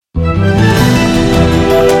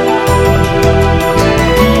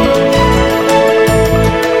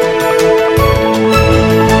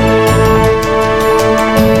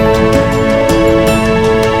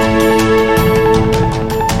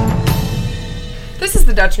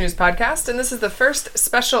the Dutch News Podcast, and this is the first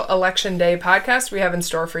special Election Day podcast we have in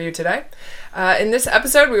store for you today. In this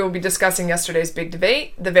episode, we will be discussing yesterday's big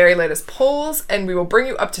debate, the very latest polls, and we will bring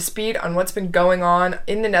you up to speed on what's been going on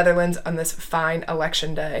in the Netherlands on this fine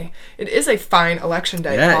election day. It is a fine election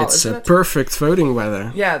day, Yeah, Paul, it's isn't it? perfect voting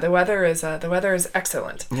weather. Yeah, the weather is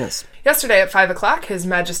excellent. Yes. Yesterday at 5 o'clock, His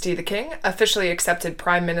Majesty the King officially accepted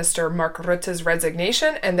Prime Minister Mark Rutte's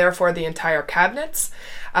resignation and therefore the entire cabinets.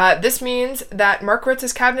 This means that Mark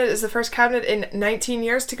Rutte's cabinet is the first cabinet in 19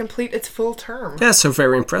 years to complete its full term. Yeah, so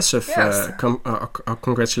very impressive. Yes.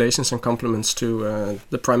 Congratulations and compliments to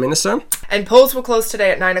the Prime Minister. And polls will close today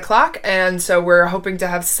at 9 o'clock, and so we're hoping to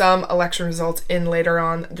have some election results in later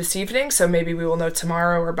on this evening. So maybe we will know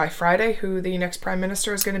tomorrow or by Friday who the next Prime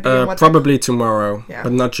Minister is going to be. And what Probably tomorrow, Yeah.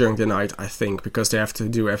 but not during the night, I think, because they have to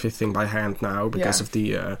do everything by hand now because of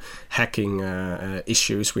the hacking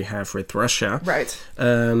issues we have with Russia. Right.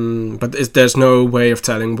 But there's no way of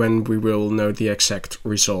telling when we will know the exact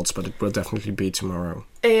results, but it will definitely be tomorrow.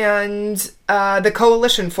 And the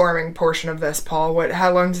coalition forming portion of this, Paul,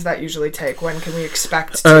 how long does that usually take? When can we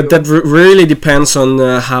expect to... That really depends on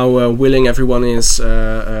how willing everyone is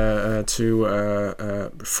to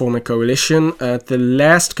form a coalition. The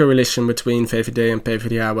last coalition between VVD and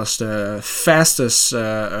PvdA was the fastest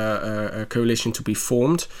coalition to be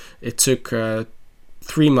formed. It took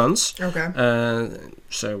 3 months. Okay.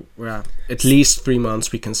 So, at least 3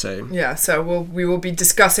 months, we can say. Yeah, so we will be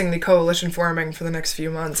discussing the coalition forming for the next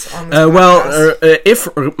few months on this podcast. If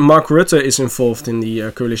Mark Rutte is involved in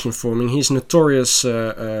the coalition forming, he's notorious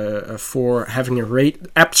for having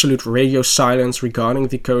absolute radio silence regarding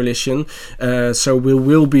the coalition. So we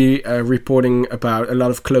will be reporting about a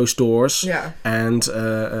lot of closed doors and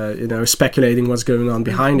speculating what's going on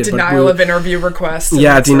behind it. Denial of interview requests.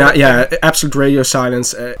 Absolute radio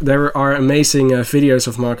silence. There are amazing videos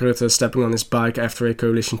of Mark Rutte stepping on his bike after a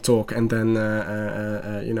coalition talk and then,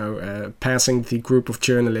 passing the group of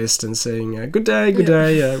journalists and saying, good day,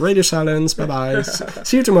 radio silence, bye-bye,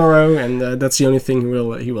 see you tomorrow, and that's the only thing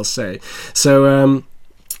he will say. So,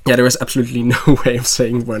 there is absolutely no way of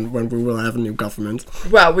saying when we will have a new government.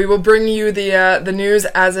 Well, we will bring you the news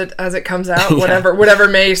as it comes out. Whatever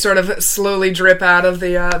may sort of slowly drip out of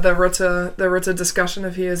the Rutte discussion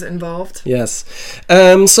if he is involved. Yes.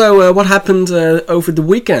 So what happened over the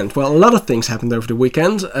weekend? Well, a lot of things happened over the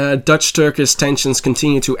weekend. Dutch-Turkish tensions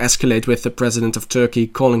continue to escalate with the president of Turkey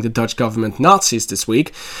calling the Dutch government Nazis this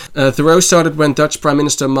week. The row started when Dutch Prime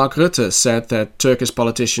Minister Mark Rutte said that Turkish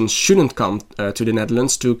politicians shouldn't come to the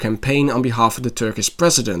Netherlands to campaign on behalf of the Turkish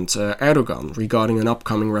president Erdogan regarding an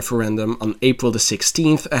upcoming referendum on April the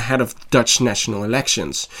 16th ahead of Dutch national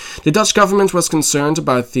elections. The Dutch government was concerned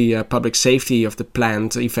about the public safety of the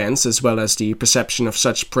planned events as well as the perception of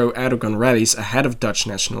such pro-Erdogan rallies ahead of Dutch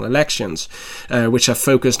national elections, which have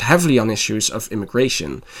focused heavily on issues of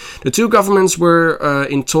immigration. The two governments were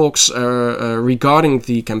in talks regarding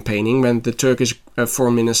the campaigning when the Turkish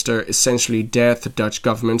foreign minister essentially dared the Dutch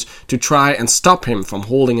government to try and stop him from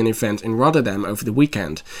holding an event in Rotterdam over the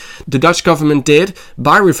weekend. The Dutch government did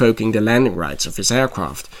by revoking the landing rights of his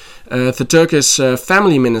aircraft. The Turkish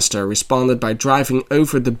family minister responded by driving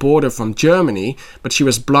over the border from Germany, but she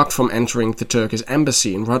was blocked from entering the Turkish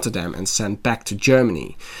embassy in Rotterdam and sent back to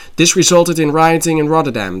Germany. This resulted in rioting in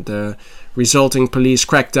Rotterdam. The resulting police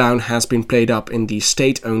crackdown has been played up in the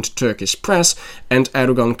state-owned Turkish press, and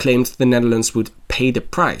Erdogan claimed the Netherlands would pay the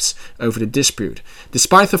price over the dispute,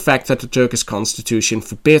 despite the fact that the Turkish constitution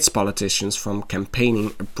forbids politicians from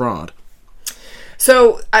campaigning abroad.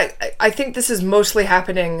 So I think this is mostly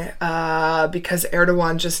happening because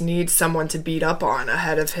Erdogan just needs someone to beat up on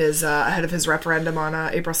ahead of his referendum on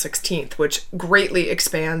April 16th, which greatly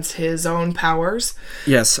expands his own powers.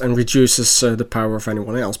 Yes, and reduces the power of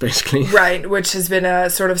anyone else, basically. Right, which has been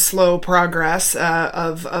a sort of slow progress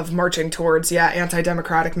of marching towards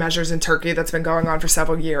anti-democratic measures in Turkey that's been going on for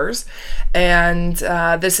several years. And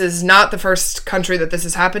this is not the first country that this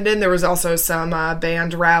has happened in. There was also some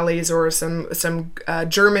banned rallies or some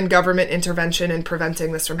German government intervention in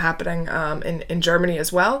preventing this from happening in Germany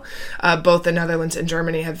as well. Both the Netherlands and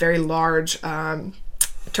Germany have very large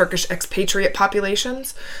Turkish expatriate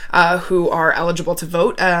populations who are eligible to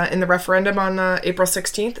vote in the referendum on April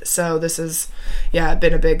 16th. So this has,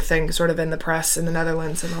 been a big thing sort of in the press in the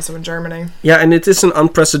Netherlands and also in Germany. Yeah, and it is an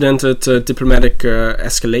unprecedented diplomatic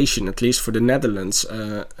escalation, at least for the Netherlands.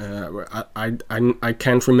 I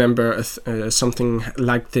can't remember something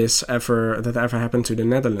like this ever happened to the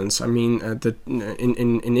Netherlands. I mean,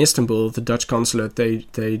 in Istanbul, the Dutch consulate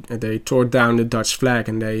they tore down the Dutch flag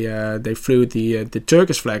and they flew the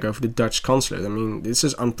Turkish flag over the Dutch consulate. I mean, this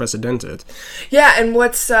is unprecedented. Yeah, and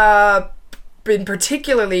what's been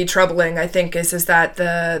particularly troubling, I think, is that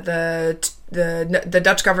the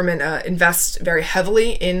Dutch government invests very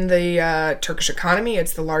heavily in the Turkish economy.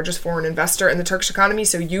 It's the largest foreign investor in the Turkish economy.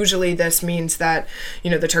 So usually this means that,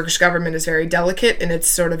 the Turkish government is very delicate in its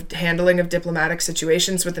sort of handling of diplomatic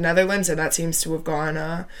situations with the Netherlands, and that seems to have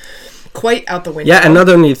gone quite out the window. Yeah, and not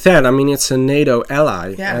only that, I mean, it's a NATO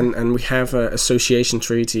ally, Yeah. and we have an association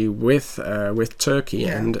treaty with Turkey,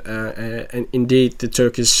 Yeah. and indeed the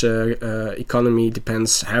Turkish economy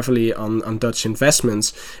depends heavily on Dutch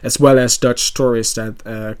investments, as well as Dutch tourists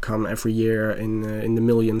that come every year in the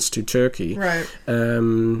millions to Turkey. Right.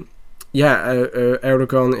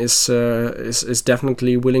 Erdogan is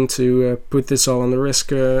definitely willing to put this all on the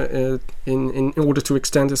risk in order to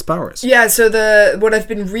extend his powers. Yeah, so what I've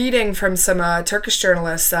been reading from some Turkish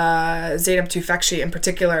journalists, Zeynep Tufekci in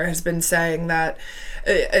particular, has been saying that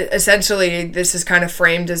essentially this is kind of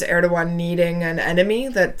framed as Erdogan needing an enemy,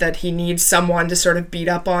 that he needs someone to sort of beat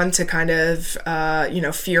up on to kind of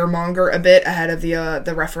fearmonger a bit ahead of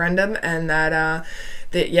the referendum, and that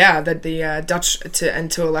the Dutch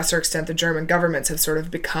and to a lesser extent the German governments have sort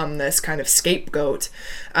of become this kind of scapegoat,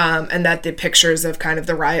 and that the pictures of kind of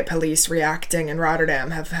the riot police reacting in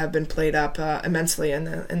Rotterdam have been played up immensely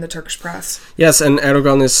in the Turkish press. Yes, and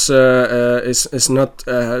Erdogan is not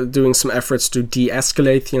doing some efforts to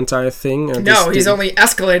de-escalate the entire thing. He's only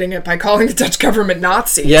escalating it by calling the Dutch government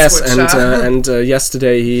Nazis. Yes, and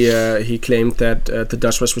yesterday he claimed that the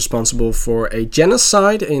Dutch was responsible for a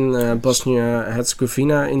genocide in Bosnia-Herzegovina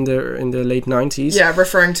in the late 90s. Yeah,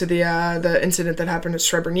 referring to the incident that happened at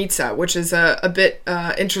Srebrenica, which is a bit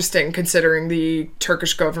interesting considering the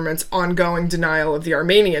Turkish government's ongoing denial of the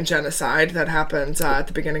Armenian genocide that happened at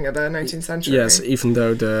the beginning of the 19th century. Yes, even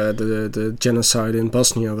though the genocide in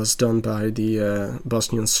Bosnia was done by the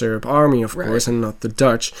Bosnian Serb army, of course, and not the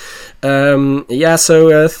Dutch.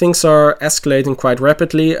 So things are escalating quite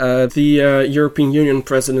rapidly. The European Union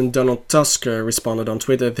President Donald Tusk responded on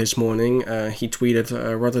Twitter this morning. He tweeted,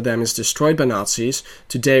 Rotterdam is destroyed by Nazis.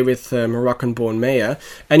 Today with Moroccan-born mayor.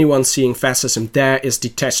 Anyone seeing fascism there is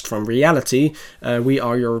detached from reality. We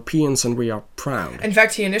are Europeans and we are proud. In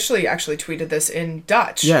fact, he initially actually tweeted this in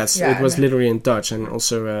Dutch. Yes, it was literally in Dutch and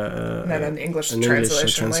also then an English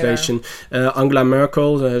translation. Angela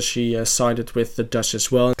Merkel, she sided with the Dutch as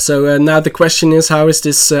well. So now the question is, how is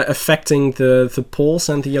this affecting the polls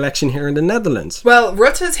and the election here in the Netherlands? Well,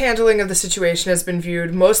 Rutte's handling of the situation has been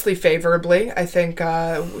viewed mostly favorably, I think,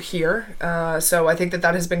 here. So I think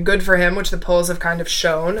that has been good for him, which the polls have kind of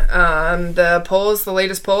shown. The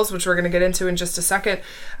latest polls, which we're going to get into in just a second,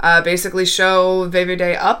 basically show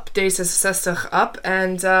VVD up, D66 up,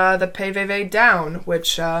 and the PVV down,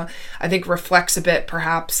 which I think reflects a bit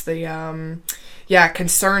perhaps the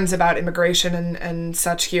concerns about immigration and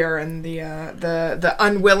such here, and the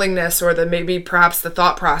unwillingness or maybe perhaps the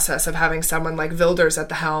thought process of having someone like Wilders at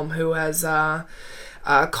the helm who has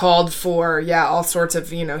called for all sorts of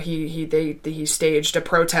he staged a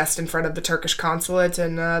protest in front of the Turkish consulate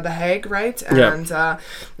in The Hague, right? And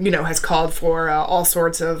has called for all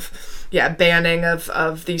sorts of banning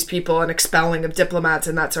of these people and expelling of diplomats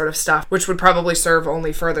and that sort of stuff, which would probably serve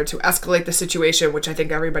only further to escalate the situation, which I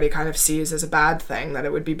think everybody kind of sees as a bad thing, that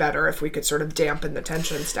it would be better if we could sort of dampen the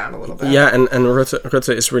tensions down a little bit. Yeah, and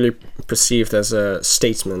Rutte is really perceived as a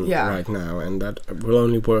statesman right now, and that will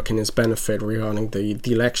only work in his benefit regarding the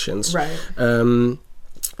elections. Right.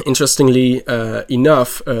 Interestingly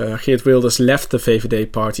enough, Geert Wilders left the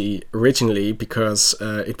VVD party originally because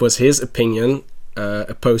it was his opinion,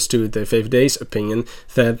 opposed to the VVD's opinion,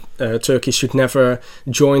 that Turkey should never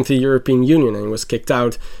join the European Union, and was kicked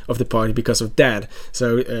out of the party because of that.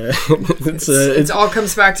 So it all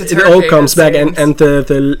comes back to Turkey. It all comes back, and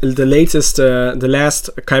the latest, the last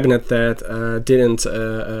cabinet that didn't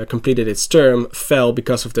completed its term fell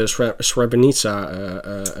because of the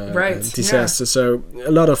Srebrenica disaster. So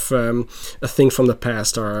a lot of things from the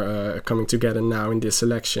past are coming together now in this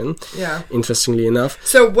election. Yeah. Interestingly enough.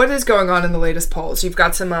 So what is going on in the latest polls? You've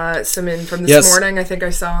got some in from this morning, I think I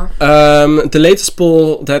saw. The latest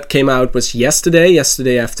poll that came out was yesterday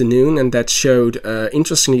afternoon, and that showed,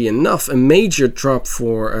 interestingly enough, a major drop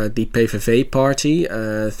for the PVV party.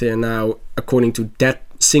 They're now, according to that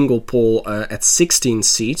single poll, at 16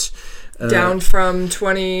 seats. Down from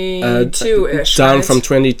 22-ish. Down right? from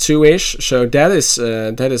 22-ish. So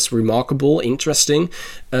that is remarkable, interesting.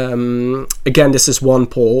 Again, this is one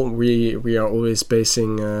poll. We are always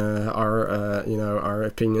basing our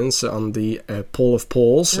opinions on the poll of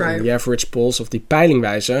polls, right. The average polls of the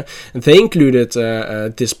Peilingwijzer. They included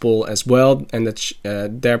this poll as well, and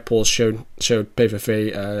their polls showed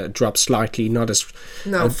PVV drop slightly, not as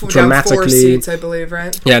dramatically. Down 4 seats, I believe,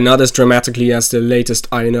 right? Yeah, not as dramatically as the latest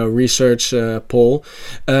INO research poll.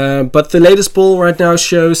 But the latest poll right now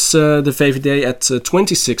shows the VVD at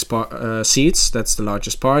 26 seats. That's the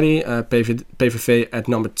largest party. PVV at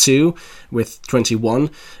number 2 with 21.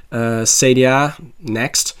 CDA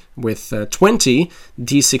next with 20,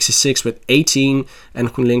 D66 with 18,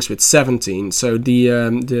 and GroenLinks with 17. So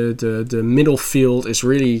the middle field is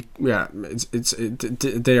really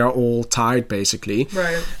they are all tied basically.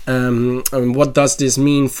 Right. What does this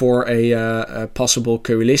mean for a possible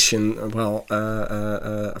coalition? Well,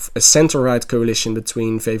 a center-right coalition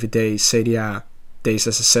between VVD, CDA,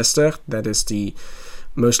 D66. That is the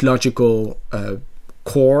most logical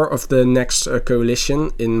core of the next coalition,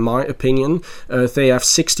 in my opinion. They have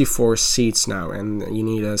 64 seats now, and you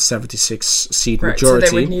need a 76-seat majority.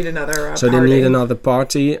 So they would need another party. So they need another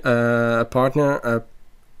party, partner.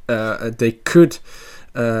 They could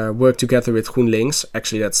work together with GroenLinks.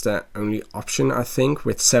 Actually, that's the only option, I think,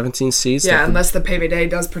 with 17 seats. Yeah, unless the PVD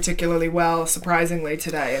does particularly well, surprisingly,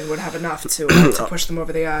 today, and would have enough to push them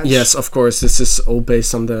over the edge. Yes, of course. This is all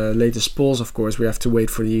based on the latest polls, of course. We have to wait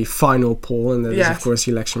for the final poll, and that is, of course,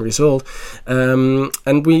 the election result.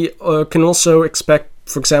 And we can also expect,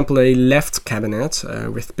 for example, a left cabinet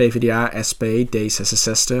with PvdA, SP,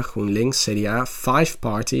 D66, GroenLinks, CDA, 5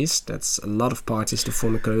 parties. That's a lot of parties to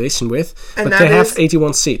form a coalition with. And but they have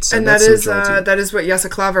 81 seats. So and that's that is what Jesse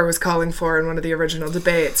Klaver was calling for in one of the original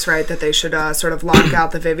debates, right? That they should sort of lock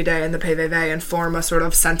out the VVD and the PVV and form a sort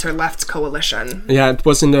of center-left coalition. Yeah, it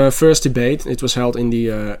was in the first debate. It was held in the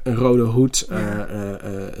Rode Hoed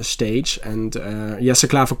stage. And Jesse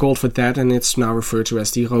Klaver called for that, and it's now referred to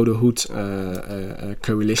as the Rode Hoed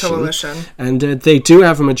coalition. And they do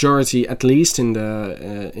have a majority, at least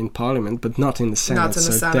in Parliament, but not in the Senate.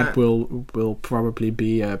 That will probably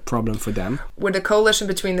be a problem for them. Would a coalition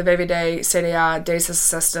between the VVD, CDA,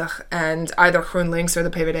 D66, and either GroenLinks or the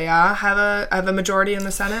PvdA have a majority in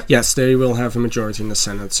the Senate? Yes, they will have a majority in the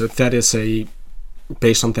Senate. So that is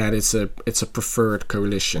based on that, it's a preferred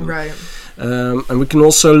coalition. Right. And we can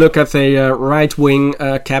also look at a right-wing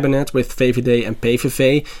cabinet with VVD and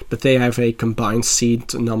PVV, but they have a combined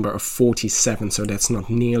seat number of 47, so that's not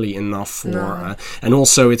nearly enough for... and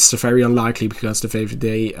also it's very unlikely because the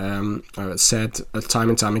VVD said time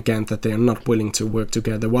and time again that they are not willing to work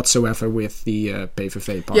together whatsoever with the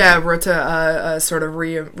PVV party. Yeah, Rutte sort of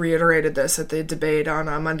reiterated this at the debate on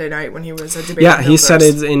Monday night when he was debating. Yeah, he said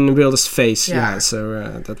it in Wilders' face. Yeah, so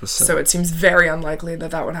that was... so it seems very unlikely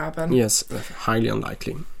that would happen. Yes, highly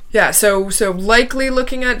unlikely. Yeah, so likely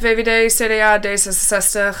looking at VVD, CDA,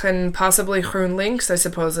 D66, and possibly GroenLinks. I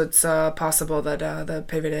suppose it's possible that the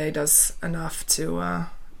PVD does enough to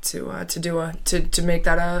make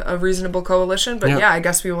that a reasonable coalition. But yeah, I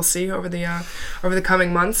guess we will see over the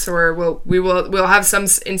coming months, or we'll have some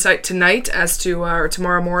insight tonight as to or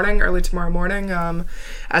early tomorrow morning,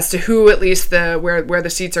 as to who at least where the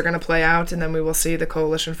seats are going to play out, and then we will see the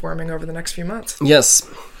coalition forming over the next few months. Yes.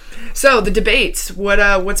 So the debates,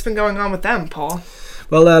 what's been going on with them, Paul?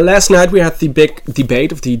 Well, last night we had the big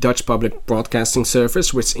debate of the Dutch Public Broadcasting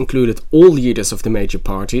Service, which included all leaders of the major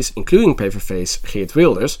parties, including PVV's Geert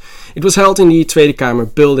Wilders. It was held in the Tweede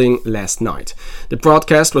Kamer building last night. The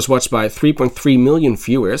broadcast was watched by 3.3 million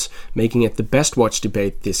viewers, making it the best watched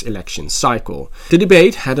debate this election cycle. The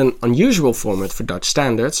debate had an unusual format for Dutch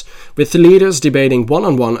standards, with the leaders debating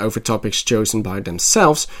one-on-one over topics chosen by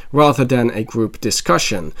themselves rather than a group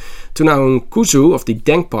discussion. Tunahun Kuzu of the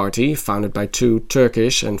Denk Party, founded by 2 Turkish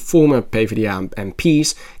and former PvdA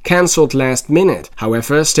MPs, cancelled last minute,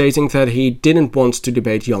 however stating that he didn't want to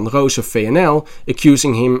debate Jan Roos of VNL,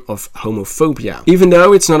 accusing him of homophobia. Even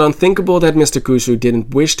though it's not unthinkable that Mr. Kuzu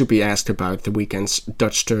didn't wish to be asked about the weekend's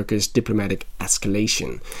Dutch-Turkish diplomatic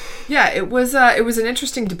escalation. Yeah, it was an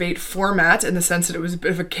interesting debate format in the sense that it was a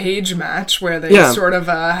bit of a cage match where they sort of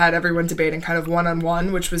had everyone debating kind of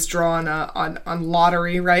one-on-one, which was drawn on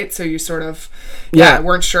lottery, right? So you sort of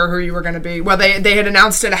weren't sure who you were going to be. Well, they had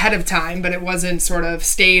announced it ahead of time, but it wasn't sort of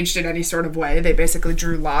staged in any sort of way. They basically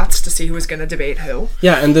drew lots to see who was going to debate who.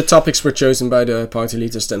 Yeah, and the topics were chosen by the party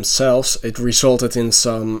leaders themselves. It resulted in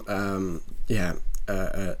some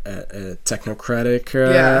technocratic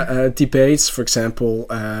debates. For example,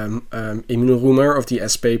 Emil Roemer of the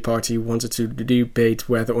SP party wanted to debate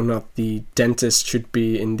whether or not the dentist should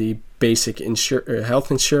be in the basic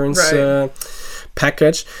health insurance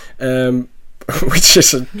package. Which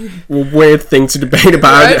is a weird thing to debate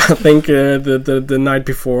about. Right. I think the night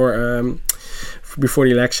before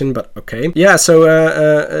the election, but okay. Yeah,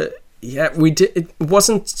 so we did. It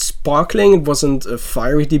wasn't sparkling. It wasn't a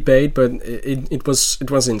fiery debate, but it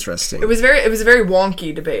was interesting. It was a very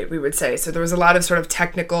wonky debate, we would say. So there was a lot of sort of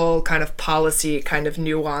technical, kind of policy, kind of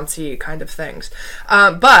nuancy kind of things.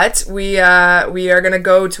 But we are going to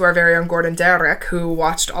go to our very own Gordon Derrick, who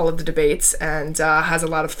watched all of the debates and has a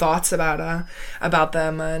lot of thoughts about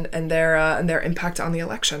them and their impact on the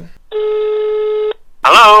election.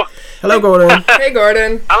 Hello. Hello, Gordon. Hey,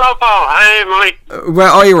 Gordon. Hello, Paul. Hey, Molly. Where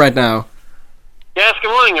are you right now? Yes, good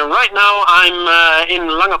morning. And right now I'm in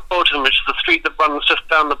Langepoten, which is the street that runs just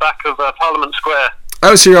down the back of Parliament Square.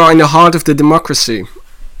 Oh, so you're in the heart of the democracy.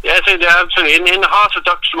 Yes, absolutely. In the heart of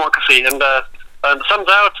Dutch democracy. And the sun's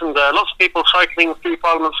out and lots of people cycling through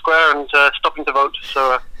Parliament Square and stopping to vote.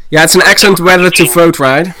 So yeah, it's an excellent weather to vote,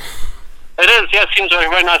 right? It is, yeah. It seems like a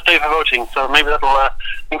very nice day for voting. So maybe that'll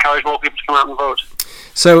encourage more people to come out and vote.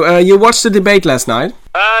 So you watched the debate last night?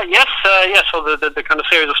 Yes. So the kind of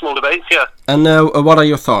series of small debates, yeah. And what are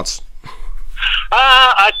your thoughts?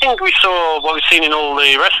 I think we saw what we've seen in all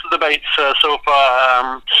the rest of the debates so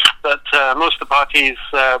far, that most of the parties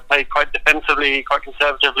played quite defensively, quite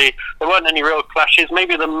conservatively. There weren't any real clashes.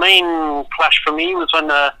 Maybe the main clash for me was when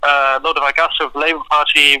Lodewijk Asscher of the Labour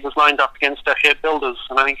Party was lined up against Geert Wilders.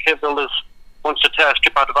 And I think Geert Wilders wants to tear a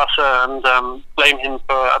strip out of Asscher and blame him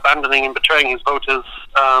for abandoning and betraying his voters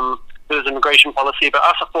with his immigration policy. But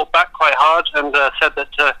Asscher fought back quite hard and said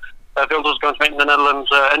that Wilders was going to make the Netherlands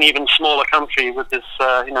an even smaller country with his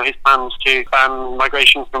plans to ban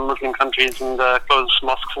migration from Muslim countries and close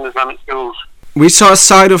mosques and Islamic schools. We saw a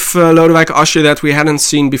side of Lodewijk Asscher that we hadn't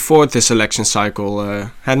seen before this election cycle,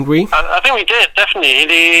 hadn't we? I think we did, definitely.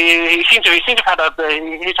 He seemed to have had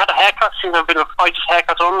he's had a haircut, seemed to have been a fighter's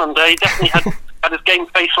haircut on, and he definitely had his game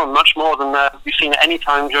face on much more than we've seen at any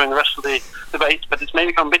time during the rest of the debate. But it's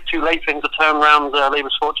maybe become a bit too late for him to turn around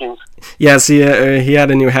Labour's fortunes. Yes, he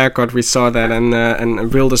had a new haircut. We saw that,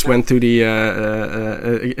 and Wilders went through the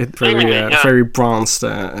very bronzed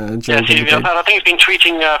during the debate. I think he's been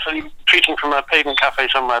tweeting from a pavement cafe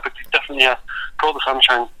somewhere, but he's definitely caught the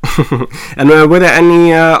sunshine. And were there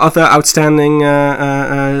any other outstanding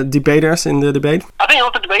debaters in the debate? I think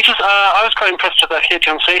of the debaters, I was quite impressed with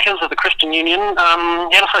Geert-Jan Segers of the Christian Union. He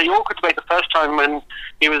had a slightly awkward debate the first time when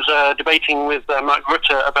he was debating with Mark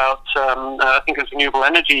Rutte about, I think it was renewable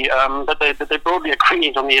energy, but they broadly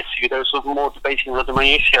agreed on the issue. There was sort of more debating of the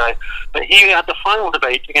minutiae. But he had the final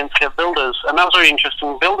debate against Geert Wilders, and that was very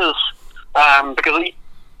interesting. Wilders, because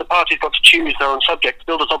the parties got to choose their own subject.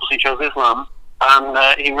 Wilders obviously chose Islam,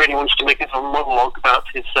 and he really wants to make his own monologue about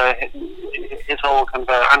his whole kind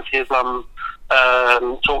of anti-Islam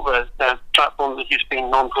platform that he's been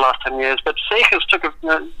on for the last 10 years. But Segers took a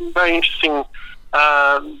very interesting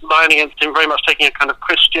line against him, very much taking a kind of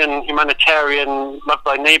Christian, humanitarian, love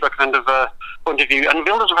thy neighbour kind of point of view. And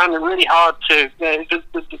Wilders found it really hard to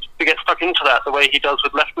get stuck into that the way he does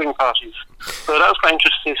with left-wing parties. So that was quite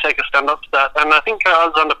interesting to see Segers stand up to that. And I think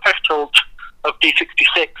Alexander Pechtold of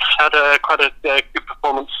D66 had quite a good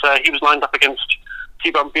performance. He was lined up against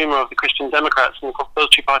Thibaut Buma of the Christian Democrats, and of course those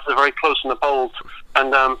two parties are very close in the polls.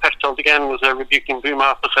 And Pechtold again was rebuking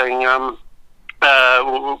Buma for saying,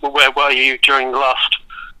 where were you during the last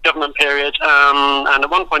government period? And at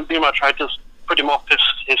one point Buma tried to put him off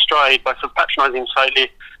his stride by sort of patronising him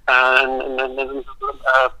slightly. And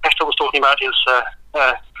Pechtold was talking about his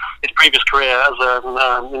previous career as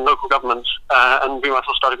in local government, and Buma sort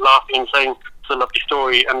of started laughing and saying it's a lovely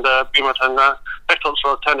story. And Buma and Pechtold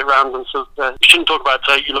sort of turned it around and said, "You shouldn't talk about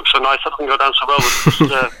you look so nice. That doesn't go down so well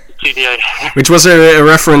with CDA." Which was a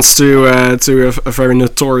reference to a very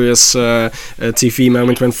notorious TV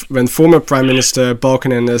moment when former Prime Minister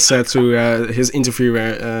Balkenende said to his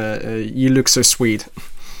interviewer, "You look so sweet."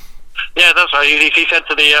 Yeah, that's right. He said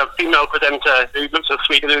to the female presenter, who looked so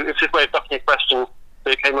sweet, it's his way of ducking a question,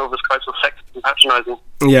 but it came over as quite sort of sexist and patronising.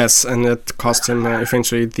 Yes, and it cost him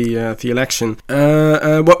eventually the election.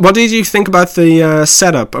 What did you think about the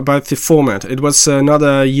setup, about the format? It was not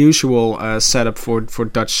a usual setup for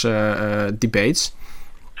Dutch debates.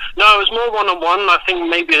 No, it was more one-on-one. I think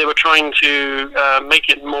maybe they were trying to make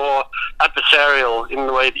it more adversarial in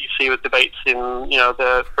the way that you see with debates in,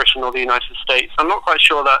 the Britain or the United States. I'm not quite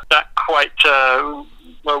sure that quite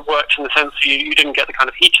worked in the sense you didn't get the kind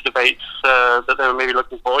of heated debates that they were maybe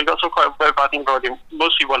looking for. You got some quite, I think,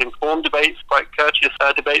 mostly well-informed debates, quite courteous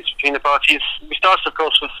debates between the parties. We started, of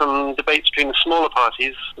course, with some debates between the smaller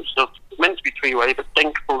parties, which was meant to be three-way, but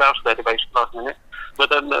Denk pulled out of their debates at the last minute. But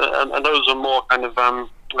then, and those are more kind of those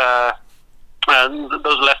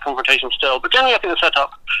are less confrontational still. But generally, I think the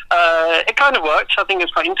setup it kind of worked. I think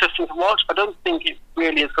it's quite interesting to watch. I don't think it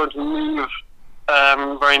really is going to move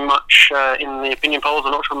very much in the opinion polls.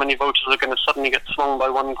 I'm not sure many voters are going to suddenly get swung by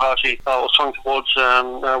one party or swung towards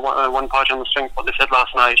one party on the strength of what they said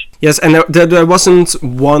last night. Yes, and there wasn't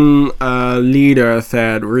one leader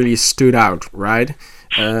that really stood out, right?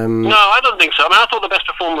 No, I don't think so. I mean, I thought the best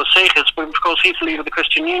performer was Segers, but of course he's the leader of the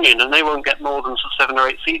Christian Union, and they won't get more than 7 or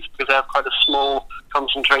 8 seats because they have quite a small,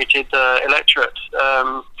 concentrated electorate.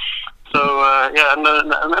 And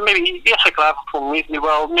maybe Jesse Klaver performed reasonably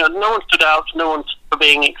well. You know, no one stood out, no one for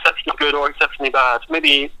being exceptionally good or exceptionally bad.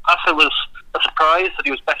 Maybe Assa was a surprise that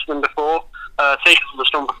he was better than before. Segers was a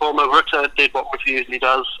strong performer. Rutte did what Rutte usually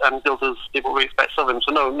does, and Wilders did what we expect of him.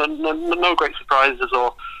 So no great surprises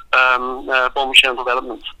or bombshell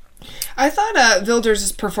developments. I thought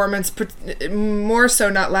Wilders' performance, more so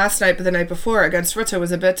not last night but the night before against Rutte,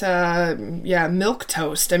 was a bit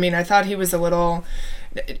milquetoast. I mean, I thought he was a little...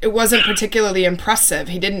 It wasn't particularly impressive.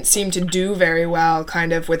 He didn't seem to do very well,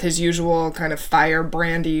 kind of with his usual kind of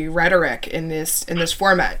firebrandy rhetoric in this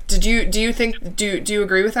format. Do you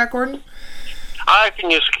agree with that, Gordon? I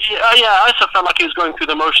think I also felt like he was going through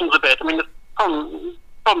the motions a bit. I mean, the problem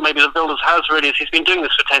maybe that Wilders has really is he's been doing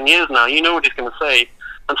this for 10 years now. You know what he's going to say,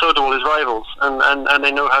 and so do all his rivals, and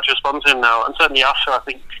they know how to respond to him now. And certainly Assa, I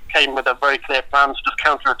think, came with a very clear plan to just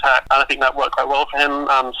counter-attack, and I think that worked quite well for him.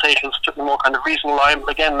 Segers took the more kind of reasonable line, but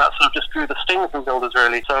again, that sort of just drew the sting from Wilders,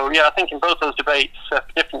 really. So yeah, I think in both those debates, for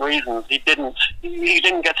different reasons, he didn't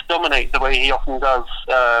get to dominate the way he often does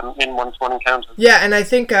in one-to-one encounters. Yeah, and I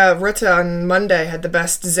think Rutte on Monday had the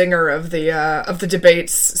best zinger of the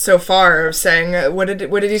debates so far, saying what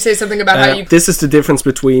did he say something about how you... This is the difference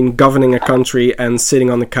between governing a country and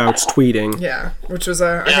sitting on the couch tweeting. Yeah, which was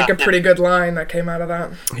I think a pretty good line that came out of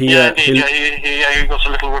that. He got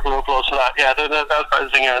some little ripple applause for that. Yeah, that was quite a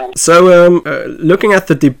zinger. So, looking at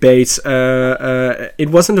the debates, it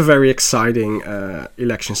wasn't a very exciting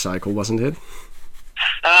election cycle, wasn't it?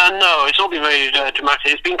 No, it's all been very dramatic.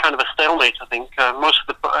 It's been kind of a stalemate, I think. Most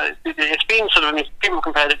of it's been sort of, people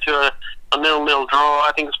compared it to a 0-0 draw.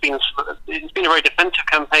 I think it's been a very defensive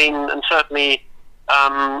campaign, and certainly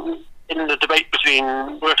in the debate between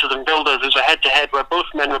Rutte and Wilders, there's a head-to-head where both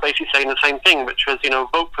men were basically saying the same thing, which was,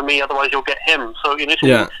 vote for me, otherwise you'll get him. So,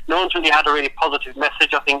 no one's really had a really positive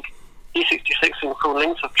message. I think D66 and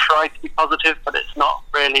GroenLinks have tried to be positive, but it's not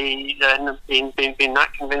really been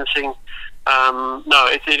that convincing. No,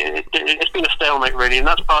 it's been a stalemate, really, and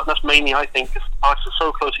that's mainly, I think, because the parties are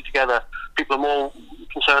so closely together. People are more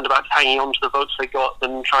concerned about hanging on to the votes they got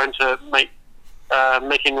than trying to make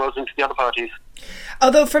inroads into the other parties.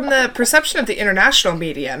 Although from the perception of the international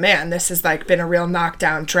media, man, this has been a real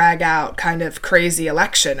knockdown, drag out kind of crazy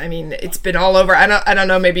election. I mean, it's been all over. I don't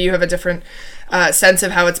know, maybe you have a different sense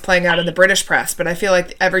of how it's playing out in the British press, but I feel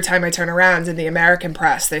like every time I turn around in the American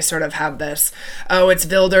press, they sort of have this, it's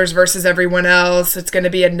Wilders versus everyone else. It's going to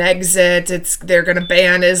be an exit. They're going to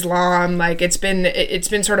ban Islam. Like it's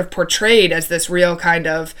been sort of portrayed as this real kind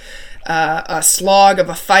of a slog of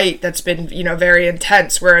a fight that's been, very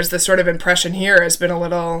intense, whereas the sort of impression here has been a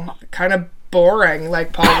little kind of boring,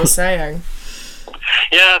 like Paul was saying.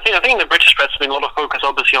 Yeah, I think in the British press there's been a lot of focus,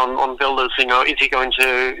 obviously, on Wilders. Is he going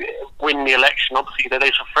to win the election? Obviously, they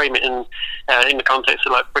sort of frame it in the context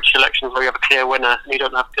of British elections where you have a clear winner, and you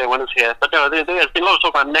don't have clear winners here. But no, there's been a lot of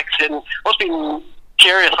talk about Nexit. And what's been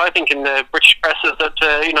curious, I think, in the British press is that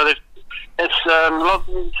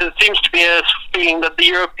there seems to be a feeling that the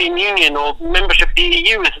European Union or membership of the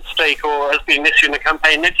EU is at stake or has been an issue in the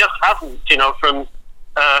campaign. It just hasn't, from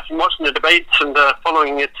watching the debates and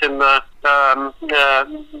following it in the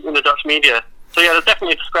Dutch media. So yeah, there's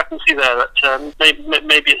definitely a discrepancy there. That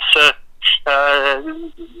maybe it's the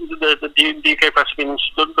UK press has been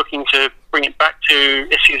looking to bring it back to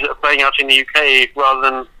issues that are playing out in the UK rather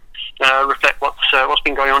than reflect what's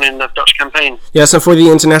been going on in the Dutch campaign. Yeah, so for the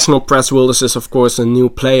international press, Wilders is of course a new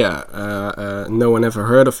player. No one ever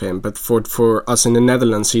heard of him, but for us in the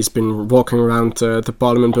Netherlands, he's been walking around the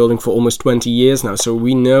Parliament building for almost 20 years now, so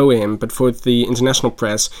we know him. But for the international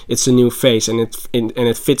press, it's a new face, and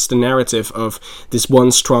it fits the narrative of this one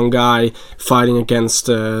strong guy fighting against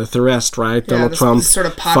the rest, right? Yeah, Donald Trump sort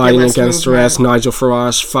of fighting against the rest, Nigel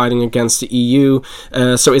Farage fighting against the EU.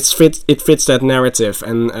 So it fits that narrative,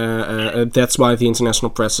 and that's why the international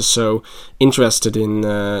press is so interested in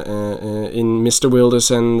Mr.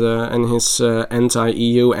 Wilders and his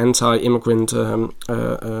anti-EU, anti-immigrant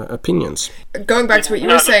opinions. Going back to what you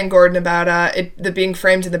were saying, Gordon, about the being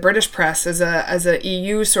framed in the British press as a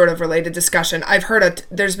EU sort of related discussion, I've heard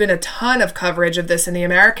there's been a ton of coverage of this in the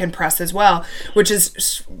American press as well, which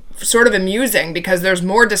is sort of amusing because there's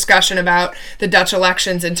more discussion about the Dutch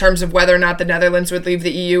elections in terms of whether or not the Netherlands would leave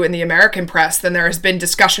the EU in the American press than there has been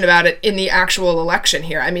discussion about it in the actual election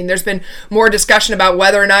here. I mean, there's been more discussion about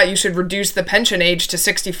whether or not you should reduce the pension age to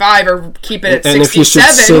 65 or keep it at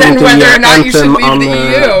 67 than whether or not you should leave the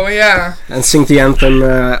EU. Yeah. And sing the anthem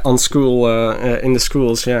on school in the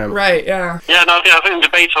schools. Yeah. Right. Yeah. Yeah. No, I think the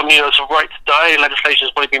debate on the sort of right to die legislation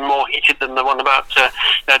has probably been more heated than the one about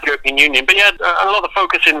the European Union. But yeah, a lot of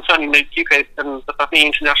focus in certainly in the UK and the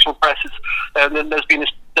international press is there's been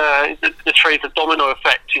this phrase, the domino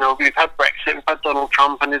effect. You know, we've had Brexit, we've had Donald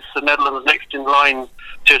Trump, and is the Netherlands next in line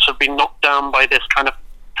to sort of be knocked down by this kind of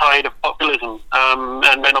tide of populism,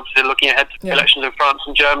 and then obviously looking ahead to elections in France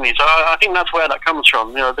and Germany. So I think that's where that comes from.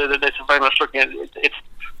 You know, they're very much looking at it's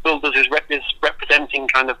Wilders is representing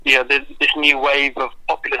kind of this new wave of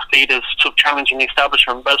populist leaders sort of challenging the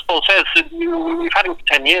establishment. But as Paul says, we've had him for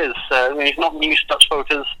 10 years. He's not new to Dutch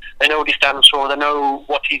voters. They know what he stands for. They know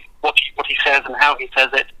what he says and how he says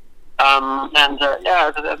it.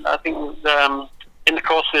 I think in the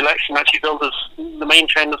course of the election, actually, the main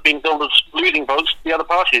trend has been Wilders losing votes to the other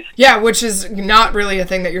parties. Yeah, which is not really a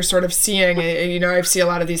thing that you're sort of seeing. You know, I see a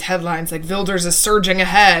lot of these headlines like Wilders is surging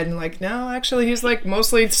ahead, and like, no, actually, he's like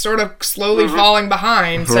mostly sort of slowly falling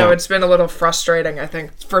behind. So it's been a little frustrating, I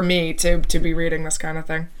think, for me to be reading this kind of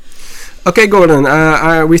thing. Okay, Gordon,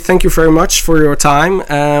 we thank you very much for your time.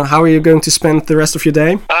 How are you going to spend the rest of your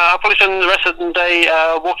day? I'll probably spend the rest of the day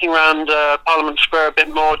walking around Parliament Square a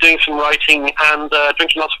bit more, doing some writing, and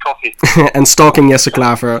drinking lots of coffee. And stalking Jesse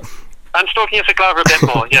Klaver. And stalking Jesse Klaver a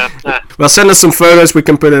bit more, yeah. Well, send us some photos. We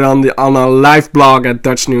can put it on our live blog at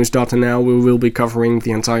dutchnews.nl. We will be covering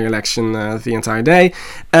the entire election the entire day.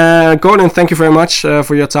 Gordon, thank you very much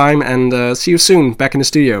for your time, and see you soon back in the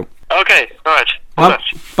studio. Okay, all right.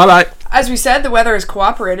 Bye-bye. As we said, the weather has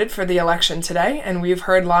cooperated for the election today, and we've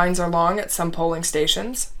heard lines are long at some polling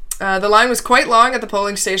stations. The line was quite long at the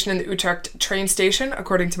polling station in the Utrecht train station,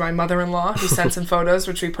 according to my mother-in-law, who sent some photos,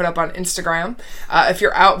 which we put up on Instagram. If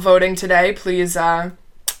you're out voting today, please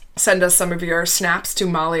send us some of your snaps to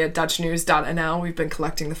Molly at dutchnews.nl. We've been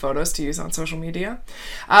collecting the photos to use on social media.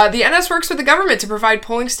 The NS works with the government to provide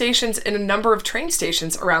polling stations in a number of train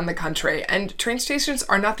stations around the country, and train stations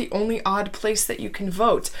are not the only odd place that you can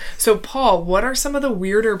vote. So, Paul, what are some of the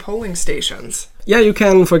weirder polling stations? Yeah, you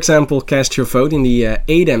can, for example, cast your vote in the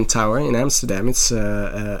Edam Tower in Amsterdam. It's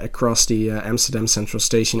across the Amsterdam Central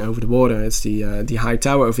Station over the water. It's the high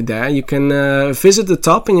tower over there. You can visit the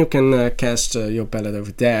top and you can cast your ballot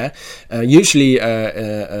over there. Usually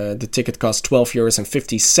the ticket costs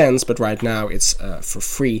 €12.50, but right now it's for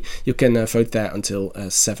free. You can vote there until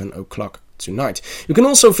 7 o'clock. Tonight. You can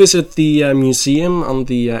also visit the museum on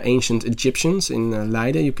the ancient Egyptians in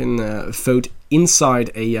Leiden. You can vote inside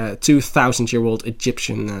a 2,000-year-old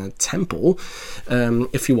Egyptian temple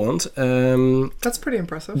if you want. That's pretty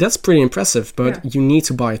impressive. That's pretty impressive, but you need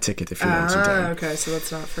to buy a ticket if you want to. Okay, so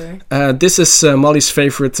that's not free. This is Molly's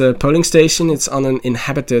favorite polling station. It's on an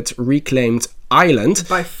inhabited, reclaimed island.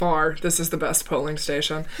 By far, this is the best polling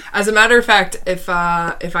station. As a matter of fact, if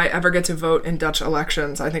I ever get to vote in Dutch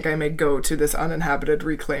elections, I think I may go to this uninhabited,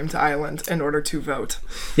 reclaimed island in order to vote.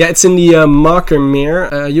 Yeah, it's in the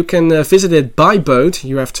Markermeer. You can visit it by boat.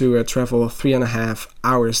 You have to travel 3.5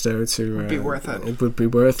 hours though to. Would be worth it. It would be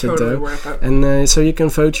worth it though. Totally worth it. And so you can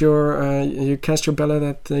vote you cast your ballot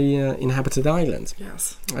at the inhabited island.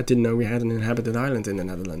 Yes. I didn't know we had an inhabited island in the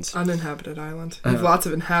Netherlands. Uninhabited island. We have lots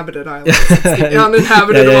of inhabited islands. The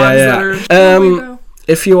uninhabited ones that are.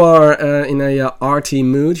 If you are in a arty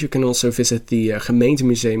mood, you can also visit the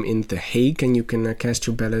Gemeentemuseum in The Hague, and you can cast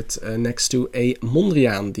your ballot next to a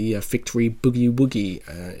Mondriaan, the Victory Boogie Woogie,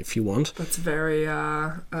 if you want. That's very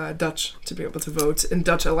Dutch, to be able to vote in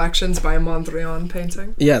Dutch elections by a Mondriaan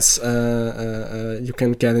painting. Yes, you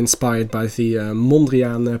can get inspired by the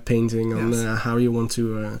Mondriaan painting on how you want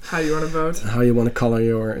to vote, how you want to color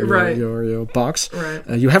your box. Right.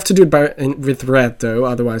 You have to do it with red though,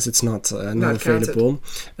 otherwise it's not available.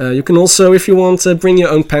 You can also, if you want, bring your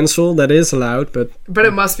own pencil. That is allowed, but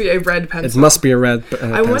it must be a red pencil. It must be a red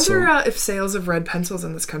pencil. I wonder if sales of red pencils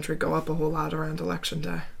in this country go up a whole lot around election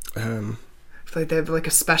day. Like they have like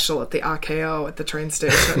a special at the AKO at the train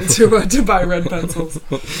station to buy red pencils.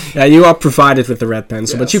 Yeah, you are provided with the red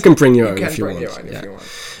pencil, but you can bring your own if you want.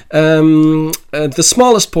 The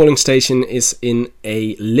smallest polling station is in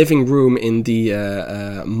a living room in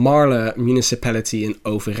the Marle municipality in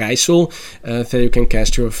Overijssel. There you can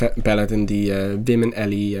cast your ballot in the Wim and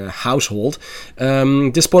Ellie household.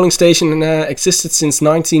 This polling station existed since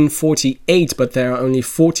 1948, but there are only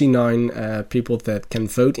 49 people that can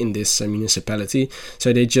vote in this municipality.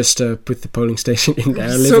 So they just put the polling station in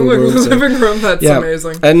their living room. Living room, that's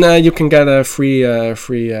amazing. And you can get a free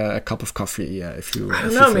cup of coffee if you. I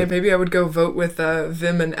don't know. Maybe I would go vote with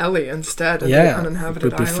Wim and Ellie instead. The uninhabited it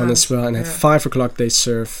would be island. fun as well. And at 5 o'clock they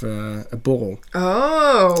serve a borrel.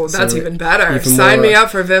 Oh, that's even better. Even Sign me up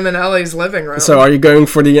for Wim and Ellie's living room. So are you going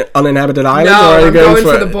for the uninhabited island? No, or are you I'm going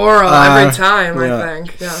for the borel every time. Yeah. I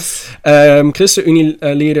think. Yes. ChristenUnie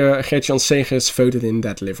leader Gert-Jan Segers voted in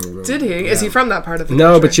that living room. Did he? Yeah. Is he from that part of the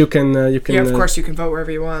country? No, but you can. Yeah, of course you can vote wherever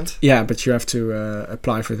you want. Yeah, but you have to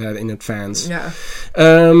apply for that in advance. Yeah.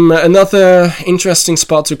 Another interesting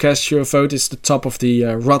spot to cast your vote is the top of the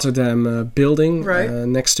Rotterdam building, right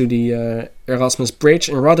next to the Erasmus Bridge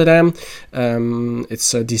in Rotterdam.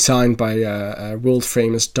 It's designed by world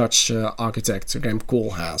famous Dutch architect Rem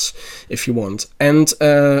Koolhaas, if you want. And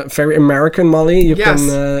very American, Molly. You can.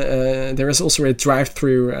 There is also a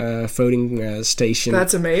drive-through voting station.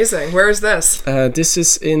 That's amazing. Where is this? This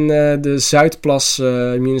is in the Zuidplas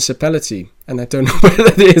municipality. And I don't know where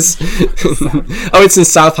that is. Oh, it's in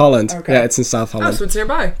South Holland. Okay. Yeah, it's in South Holland. Oh, so it's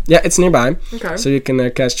nearby. Yeah, it's nearby. Okay. So you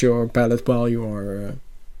can cast your ballot while you are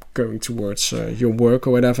going towards your work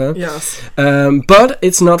or whatever. Yes. But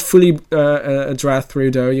it's not fully a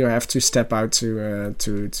drive-through though. You have to step out to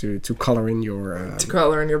color in your to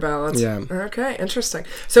color in your ballot. Yeah. Okay, interesting.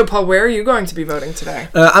 So Paul, where are you going to be voting today?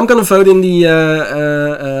 I'm going to vote in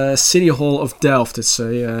the City Hall of Delft. It's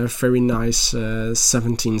a very nice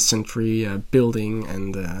 17th century building,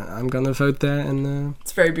 and I'm going to vote there. And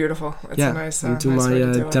it's very beautiful. It's a nice. And do nice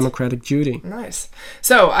my democratic duty. Nice.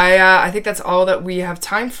 So I think that's all that we have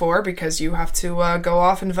time for, because you have to go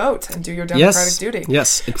off and vote and do your democratic duty.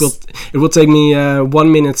 Yes, it will take me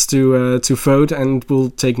 1 minute to vote, and will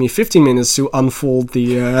take me 15 minutes to unfold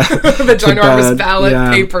the the ginormous ballot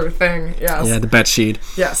paper thing. Yes. Yeah, the bed sheet.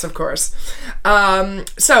 Yes, of course.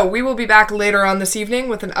 So we will be back later on this evening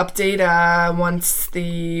with an update once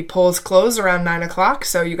the polls close around 9 o'clock,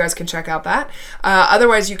 so you guys can check out that.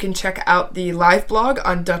 Otherwise, you can check out the live blog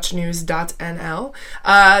on dutchnews.nl.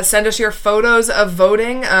 Send us your photos of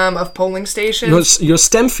voting, of polling stations. Your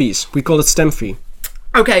STEM fees. We call it STEM fee.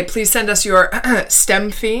 Okay, please send us your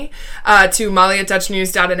STEM fee to Molly at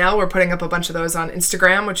dutchnews.nl. We're putting up a bunch of those on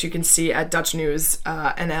Instagram, which you can see at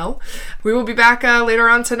dutchnewsnl. We will be back later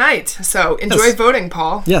on tonight. So enjoy voting,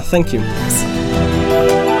 Paul. Yeah, thank you. Yes.